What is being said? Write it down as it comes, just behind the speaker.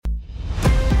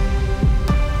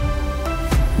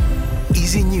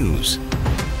Easy News.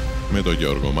 Με τον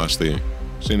Γιώργο Μάστη.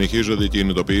 Συνεχίζονται οι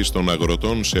κινητοποιήσεις των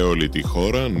αγροτών σε όλη τη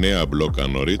χώρα. Νέα μπλόκα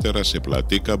νωρίτερα σε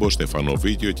Πλατίκαμπο,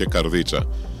 Στεφανοβίκιο και Καρδίτσα.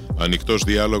 Ανοιχτός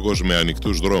διάλογος με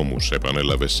ανοιχτούς δρόμους,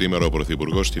 επανέλαβε σήμερα ο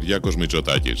Πρωθυπουργός Κυριάκος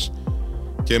Μητσοτάκης.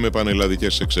 Και με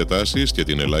πανελλαδικές εξετάσεις και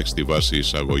την ελάχιστη βάση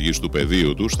εισαγωγής του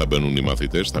πεδίου τους θα μπαίνουν οι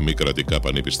μαθητές στα μη κρατικά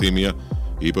πανεπιστήμια,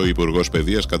 είπε ο Υπουργός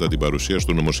Παιδείας κατά την παρουσίαση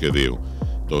του νομοσχεδίου.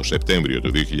 Το Σεπτέμβριο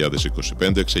του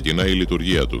 2025 ξεκινάει η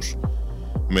λειτουργία τους.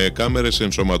 Με κάμερες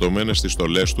ενσωματωμένες στις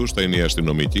στολές τους θα είναι οι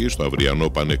αστυνομικοί στο αυριανό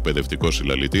πανεκπαιδευτικό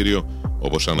συλλαλητήριο,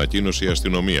 όπως ανακοίνωσε η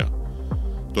αστυνομία.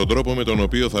 Τον τρόπο με τον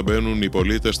οποίο θα μπαίνουν οι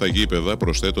πολίτες στα γήπεδα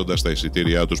προσθέτοντας τα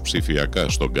εισιτήριά τους ψηφιακά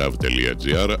στο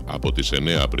gov.gr από τις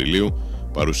 9 Απριλίου,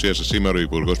 παρουσίασε σήμερα ο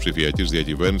Υπουργός Ψηφιακής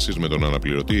Διακυβέρνησης με τον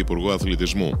αναπληρωτή Υπουργό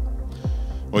Αθλητισμού.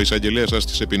 Ο εισαγγελέας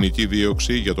άσκησε ποινική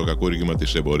δίωξη για το κακούργημα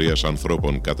της εμπορίας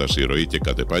ανθρώπων κατά συρροή και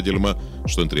κατ' επάγγελμα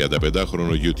στον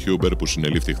 35χρονο YouTuber που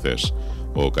συνελήφθη χθες.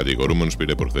 Ο κατηγορούμενος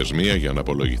πήρε προθεσμία για να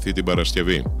απολογηθεί την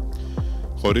Παρασκευή.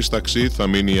 Χωρίς ταξί θα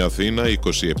μείνει η Αθήνα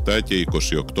 27 και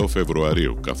 28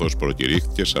 Φεβρουαρίου, καθώς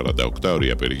προκηρύχθηκε 48ωρη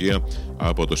απεργία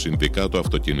από το Συνδικάτο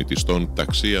Αυτοκινητιστών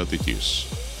Ταξί Αττικής.